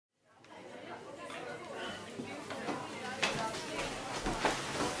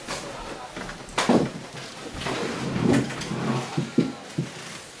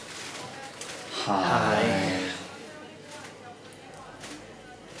Hi.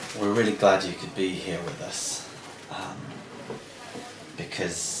 We're really glad you could be here with us,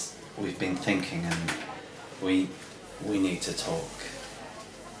 because we've been thinking and we need to talk.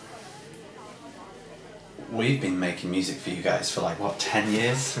 We've been making music for you guys for like, what, 10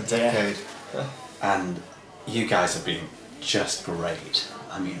 years? A decade. Yeah. And you guys have been just great.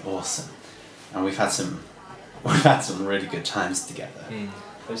 I mean, awesome. And we've had some really good times together.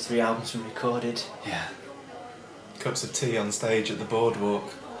 Those 3 albums we recorded. Yeah. Cups of tea on stage at the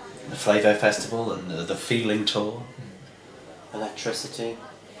Boardwalk. The Flavo Festival and the Feeling Tour. Electricity,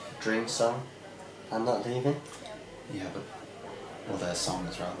 Dream Song, I'm Not Leaving. Yeah, but their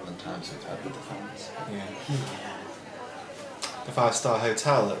songs rather than times we've had with the fans. Yeah. The 5-star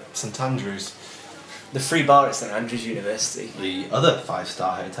hotel at St Andrews. The free bar at St Andrews University. The other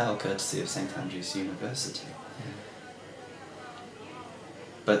 5-star hotel, courtesy of St Andrews University.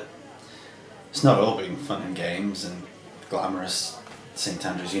 But it's not all been fun and games and glamorous St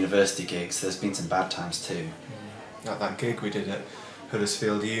Andrews University gigs. There's been some bad times too. Like that gig we did at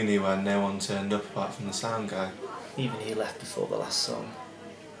Huddersfield Uni where no one turned up apart from the sound guy. Even he left before the last song.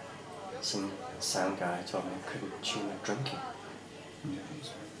 Some sound guy told me I couldn't tune my drinking. Yeah, it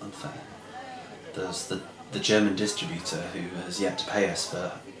was unfair. There's the German distributor who has yet to pay us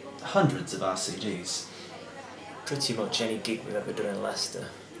for hundreds of our CDs. Pretty much any gig we've ever done in Leicester.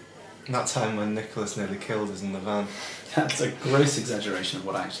 And that time when Nicholas nearly killed us in the van. That's a gross exaggeration of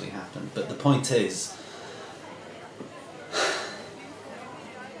what actually happened, but the point is,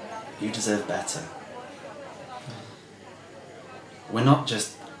 you deserve better. We're not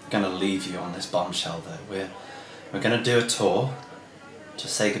just going to leave you on this bombshell though. We're going to do a tour to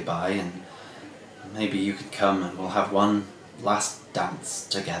say goodbye, and maybe you could come and we'll have one last dance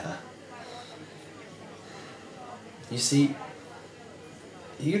together. You see,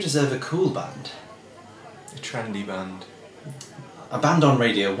 you deserve a cool band. A trendy band. A band on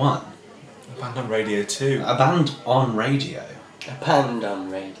Radio 1. A band on Radio 2. A band on radio. A band on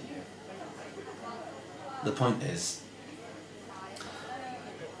radio. The point is,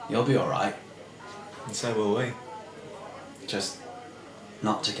 you'll be alright. And so will we. Just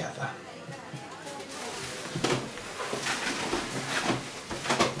not together.